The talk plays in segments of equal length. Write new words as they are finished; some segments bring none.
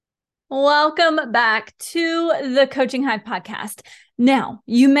Welcome back to the Coaching Hive podcast. Now,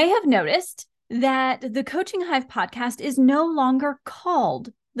 you may have noticed that the Coaching Hive podcast is no longer called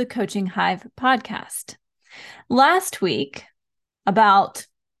the Coaching Hive podcast. Last week, about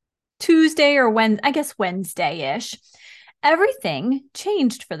Tuesday or Wednesday-ish, everything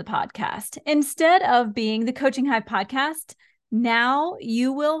changed for the podcast. Instead of being the Coaching Hive podcast, now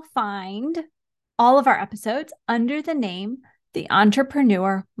you will find all of our episodes under the name the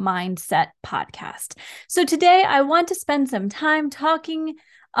Entrepreneur Mindset Podcast. So today I want to spend some time talking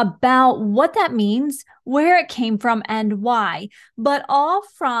about what that means, where it came from, and why, but all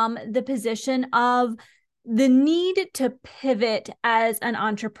from the position of the need to pivot as an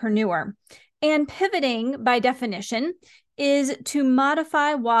entrepreneur. And pivoting, by definition, is to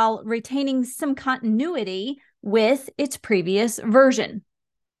modify while retaining some continuity with its previous version.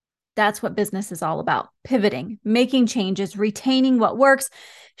 That's what business is all about. Pivoting, making changes, retaining what works,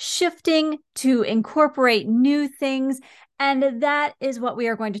 shifting to incorporate new things. And that is what we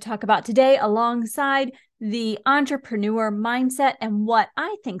are going to talk about today alongside the entrepreneur mindset and what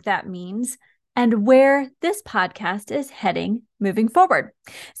I think that means and where this podcast is heading moving forward.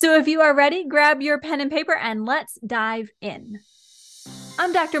 So if you are ready, grab your pen and paper and let's dive in.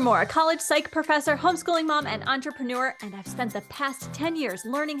 I'm Dr. Moore, a college psych professor, homeschooling mom, and entrepreneur, and I've spent the past 10 years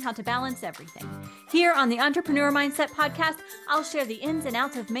learning how to balance everything. Here on the Entrepreneur Mindset Podcast, I'll share the ins and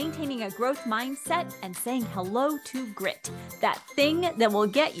outs of maintaining a growth mindset and saying hello to grit, that thing that will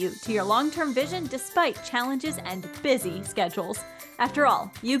get you to your long-term vision despite challenges and busy schedules. After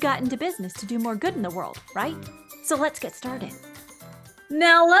all, you got into business to do more good in the world, right? So let's get started.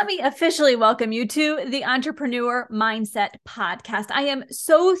 Now, let me officially welcome you to the Entrepreneur Mindset Podcast. I am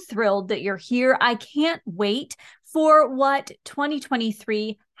so thrilled that you're here. I can't wait for what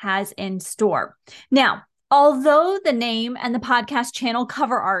 2023 has in store. Now, although the name and the podcast channel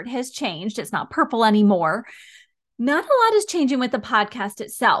cover art has changed, it's not purple anymore. Not a lot is changing with the podcast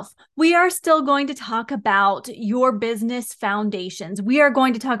itself. We are still going to talk about your business foundations. We are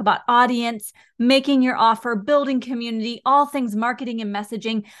going to talk about audience, making your offer, building community, all things marketing and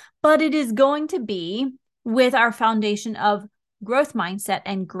messaging, but it is going to be with our foundation of growth mindset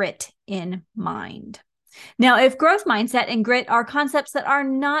and grit in mind. Now, if growth mindset and grit are concepts that are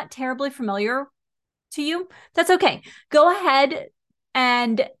not terribly familiar to you, that's okay. Go ahead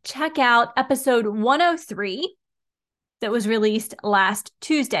and check out episode 103. That was released last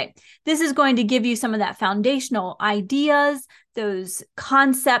Tuesday. This is going to give you some of that foundational ideas, those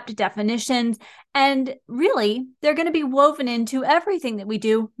concept definitions, and really, they're going to be woven into everything that we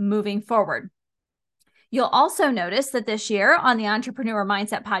do moving forward. You'll also notice that this year on the Entrepreneur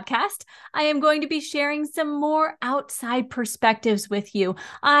Mindset Podcast, I am going to be sharing some more outside perspectives with you.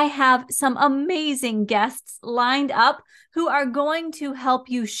 I have some amazing guests lined up who are going to help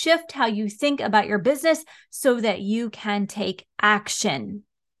you shift how you think about your business so that you can take action.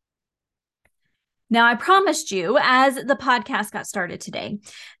 Now, I promised you as the podcast got started today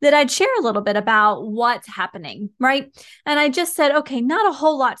that I'd share a little bit about what's happening, right? And I just said, okay, not a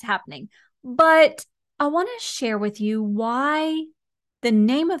whole lot's happening, but I want to share with you why the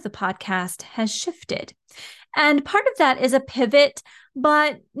name of the podcast has shifted. And part of that is a pivot,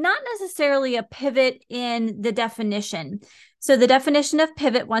 but not necessarily a pivot in the definition. So the definition of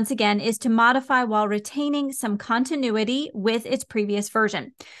pivot, once again, is to modify while retaining some continuity with its previous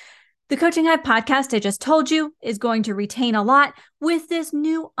version. The Coaching Hive podcast, I just told you, is going to retain a lot with this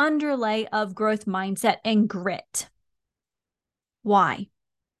new underlay of growth mindset and grit. Why?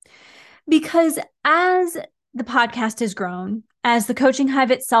 Because as the podcast has grown, as the Coaching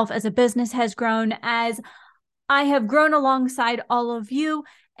Hive itself as a business has grown, as I have grown alongside all of you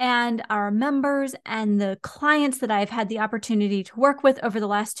and our members and the clients that I've had the opportunity to work with over the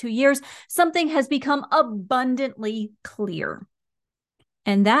last 2 years, something has become abundantly clear.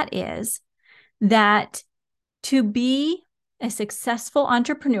 And that is that to be a successful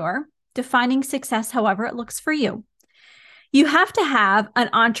entrepreneur, defining success however it looks for you, you have to have an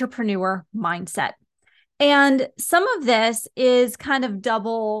entrepreneur mindset. And some of this is kind of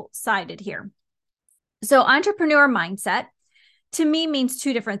double-sided here. So entrepreneur mindset to me means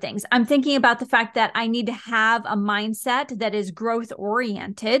two different things. I'm thinking about the fact that I need to have a mindset that is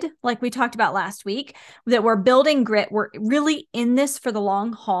growth-oriented, like we talked about last week, that we're building grit. We're really in this for the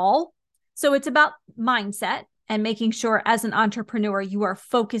long haul. So it's about mindset and making sure as an entrepreneur, you are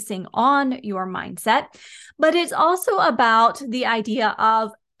focusing on your mindset. But it's also about the idea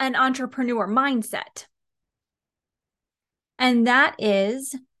of an entrepreneur mindset. And that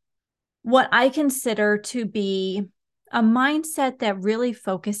is what I consider to be a mindset that really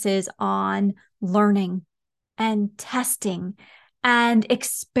focuses on learning and testing and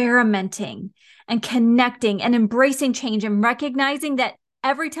experimenting and connecting and embracing change and recognizing that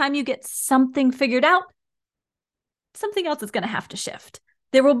every time you get something figured out, something else is going to have to shift.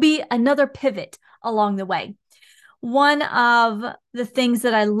 There will be another pivot along the way. One of the things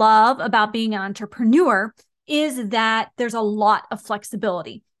that I love about being an entrepreneur is that there's a lot of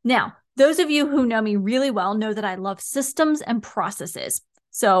flexibility. Now, those of you who know me really well know that I love systems and processes.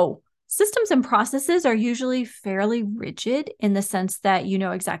 So systems and processes are usually fairly rigid in the sense that you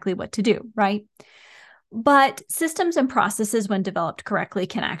know exactly what to do, right? But systems and processes, when developed correctly,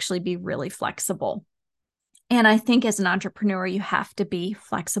 can actually be really flexible. And I think as an entrepreneur, you have to be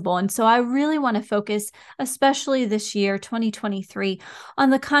flexible. And so I really want to focus, especially this year, 2023, on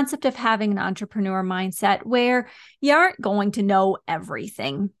the concept of having an entrepreneur mindset where you aren't going to know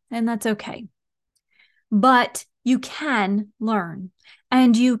everything, and that's okay. But you can learn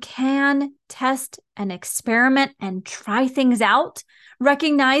and you can test and experiment and try things out,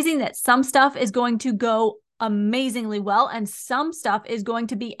 recognizing that some stuff is going to go amazingly well and some stuff is going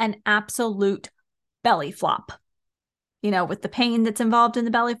to be an absolute belly flop, with the pain that's involved in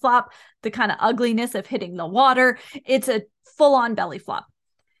the belly flop, the kind of ugliness of hitting the water. It's a full-on belly flop.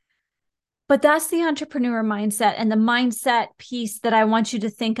 But that's the entrepreneur mindset and the mindset piece that I want you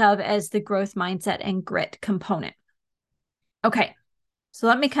to think of as the growth mindset and grit component. Okay, so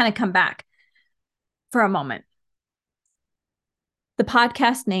let me kind of come back for a moment. The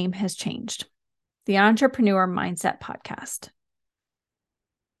podcast name has changed, the Entrepreneur Mindset Podcast.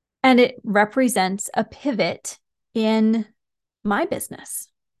 And it represents a pivot in my business.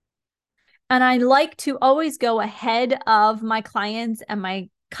 And I like to always go ahead of my clients and my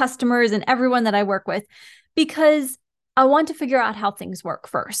customers and everyone that I work with, because I want to figure out how things work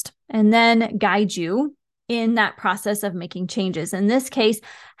first and then guide you in that process of making changes. In this case,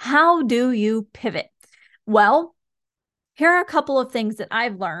 how do you pivot? Well, here are a couple of things that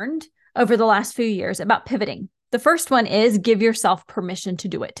I've learned over the last few years about pivoting. The first one is give yourself permission to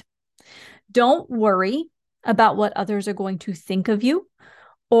do it. Don't worry about what others are going to think of you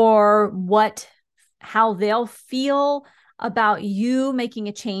or how they'll feel about you making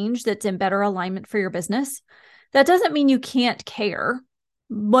a change that's in better alignment for your business. That doesn't mean you can't care.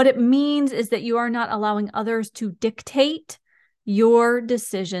 What it means is that you are not allowing others to dictate your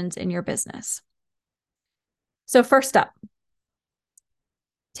decisions in your business. So first up,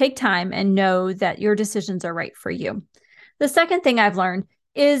 take time and know that your decisions are right for you. The second thing I've learned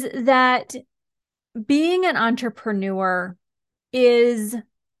is that being an entrepreneur is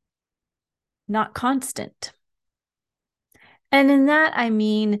not constant. And in that, I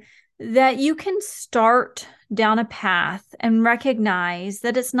mean that you can start down a path and recognize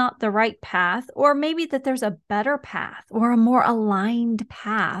that it's not the right path, or maybe that there's a better path or a more aligned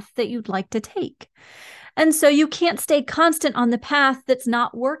path that you'd like to take. And so you can't stay constant on the path that's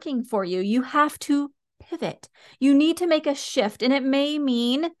not working for you. You have to pivot. You need to make a shift, and it may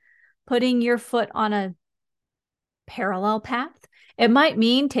mean putting your foot on a parallel path. It might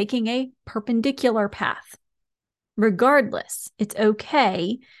mean taking a perpendicular path. Regardless, it's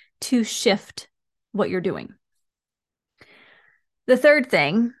okay to shift what you're doing. The third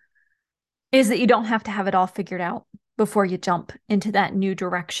thing is that you don't have to have it all figured out before you jump into that new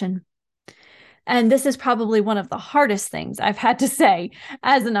direction. And this is probably one of the hardest things I've had to say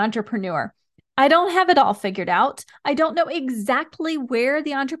as an entrepreneur. I don't have it all figured out. I don't know exactly where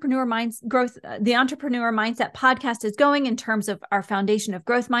the Entrepreneur Mindset podcast is going in terms of our foundation of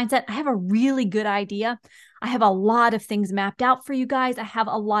growth mindset. I have a really good idea. I have a lot of things mapped out for you guys. I have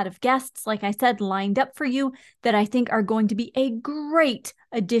a lot of guests, like I said, lined up for you that I think are going to be a great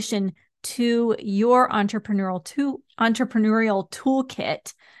addition to your entrepreneurial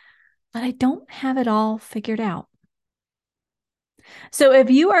toolkit, but I don't have it all figured out. So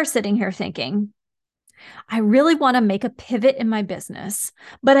if you are sitting here thinking, I really want to make a pivot in my business,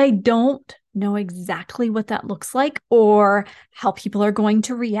 but I don't know exactly what that looks like or how people are going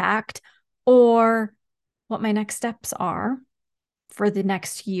to react or what my next steps are for the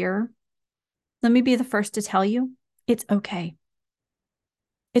next year, let me be the first to tell you, it's okay.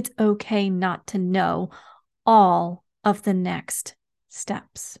 It's okay not to know all of the next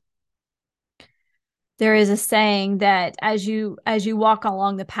steps. There is a saying that as you walk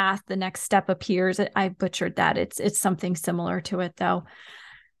along the path, the next step appears. I butchered that. It's something similar to it though.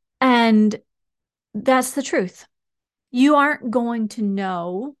 And that's the truth. You aren't going to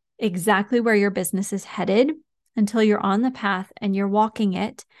know exactly where your business is headed until you're on the path and you're walking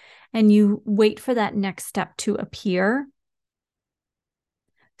it and you wait for that next step to appear.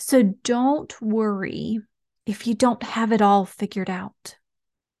 So don't worry if you don't have it all figured out.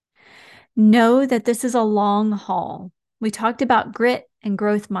 Know that this is a long haul. We talked about grit and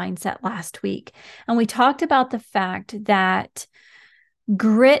growth mindset last week, and we talked about the fact that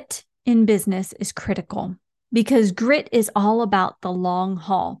grit in business is critical because grit is all about the long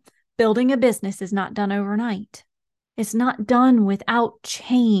haul. Building a business is not done overnight. It's not done without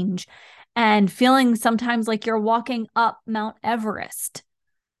change and feeling sometimes like you're walking up Mount Everest.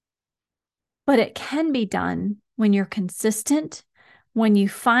 But it can be done when you're consistent, when you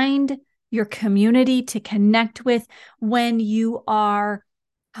find your community to connect with, when you are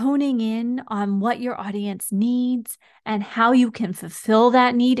honing in on what your audience needs and how you can fulfill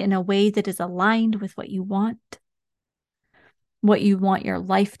that need in a way that is aligned with what you want your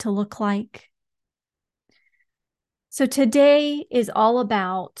life to look like. So today is all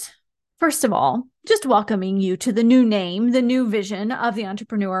about, first of all, just welcoming you to the new name, the new vision of the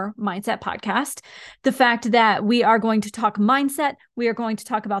Entrepreneur Mindset Podcast. The fact that we are going to talk mindset, we are going to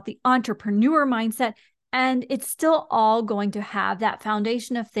talk about the entrepreneur mindset, and it's still all going to have that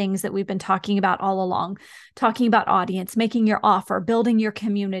foundation of things that we've been talking about all along, talking about audience, making your offer, building your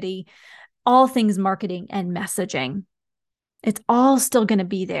community, all things marketing and messaging. It's all still going to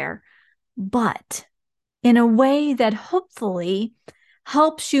be there, but in a way that hopefully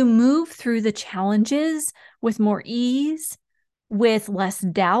helps you move through the challenges with more ease, with less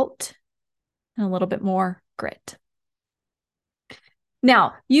doubt, and a little bit more grit.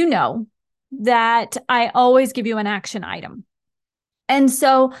 Now, you know that I always give you an action item. And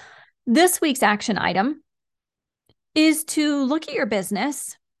so this week's action item is to look at your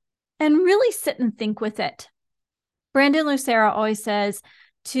business and really sit and think with it. Brandon Lucero always says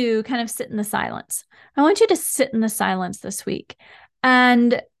to kind of sit in the silence. I want you to sit in the silence this week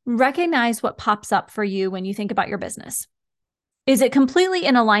and recognize what pops up for you when you think about your business. Is it completely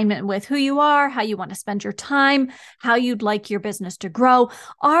in alignment with who you are, how you want to spend your time, how you'd like your business to grow?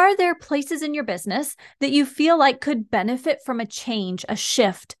 Are there places in your business that you feel like could benefit from a change, a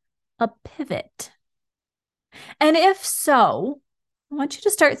shift, a pivot? And if so, I want you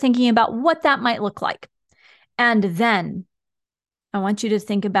to start thinking about what that might look like. And then I want you to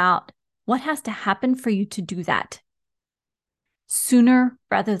think about what has to happen for you to do that sooner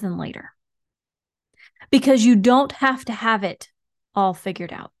rather than later. Because you don't have to have it all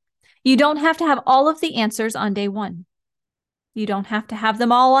figured out. You don't have to have all of the answers on day 1. You don't have to have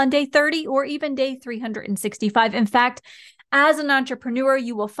them all on day 30 or even day 365. In fact, as an entrepreneur,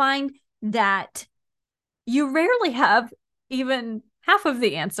 you will find that you rarely have even half of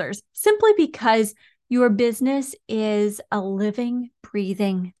the answers, simply because your business is a living,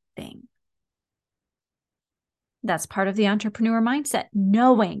 breathing thing. That's part of the entrepreneur mindset,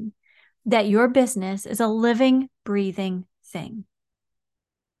 knowing that your business is a living, breathing thing.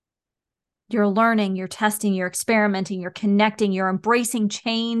 You're learning, you're testing, you're experimenting, you're connecting, you're embracing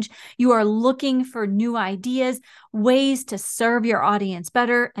change. You are looking for new ideas, ways to serve your audience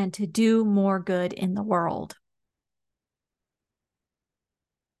better and to do more good in the world.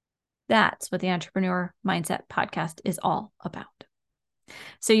 That's what the Entrepreneur Mindset Podcast is all about.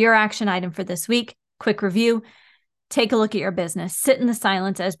 So your action item for this week, quick review, take a look at your business, sit in the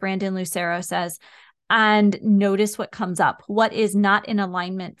silence, as Brandon Lucero says, and notice what comes up. What is not in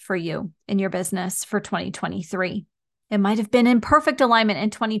alignment for you in your business for 2023? It might have been in perfect alignment in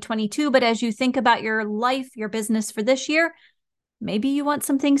 2022, but as you think about your life, your business for this year, maybe you want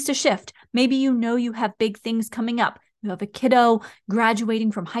some things to shift. Maybe you know you have big things coming up. You have a kiddo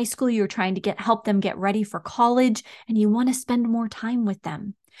graduating from high school. You're trying to help them get ready for college, and you want to spend more time with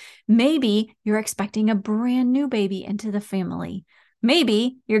them. Maybe you're expecting a brand new baby into the family.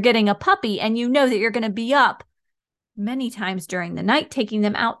 Maybe you're getting a puppy and you know that you're going to be up many times during the night, taking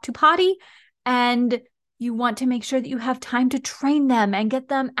them out to potty, and you want to make sure that you have time to train them and get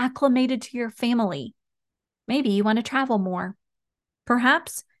them acclimated to your family. Maybe you want to travel more.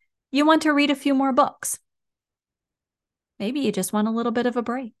 Perhaps you want to read a few more books. Maybe you just want a little bit of a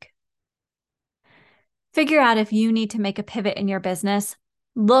break. Figure out if you need to make a pivot in your business.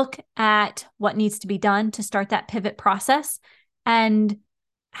 Look at what needs to be done to start that pivot process and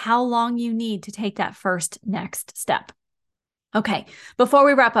how long you need to take that first next step. Okay, before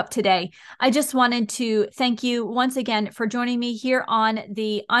we wrap up today, I just wanted to thank you once again for joining me here on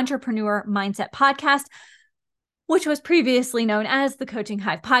the Entrepreneur Mindset Podcast, which was previously known as the Coaching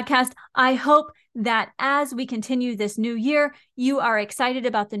Hive Podcast. I hope that as we continue this new year, you are excited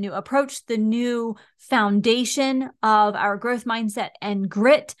about the new approach, the new foundation of our growth mindset and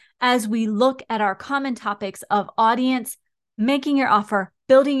grit as we look at our common topics of audience, making your offer,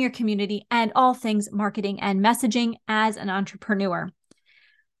 building your community, and all things marketing and messaging as an entrepreneur.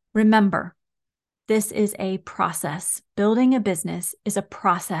 Remember, this is a process. Building a business is a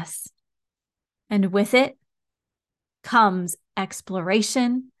process. And with it comes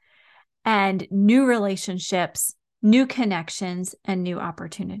exploration and new relationships, new connections, and new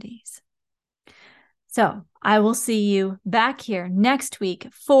opportunities. So I will see you back here next week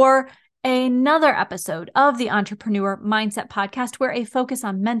for another episode of the Entrepreneur Mindset Podcast, where a focus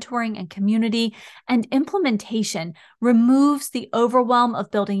on mentoring and community and implementation removes the overwhelm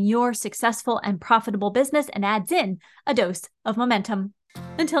of building your successful and profitable business and adds in a dose of momentum.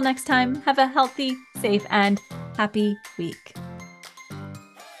 Until next time, have a healthy, safe, and happy week.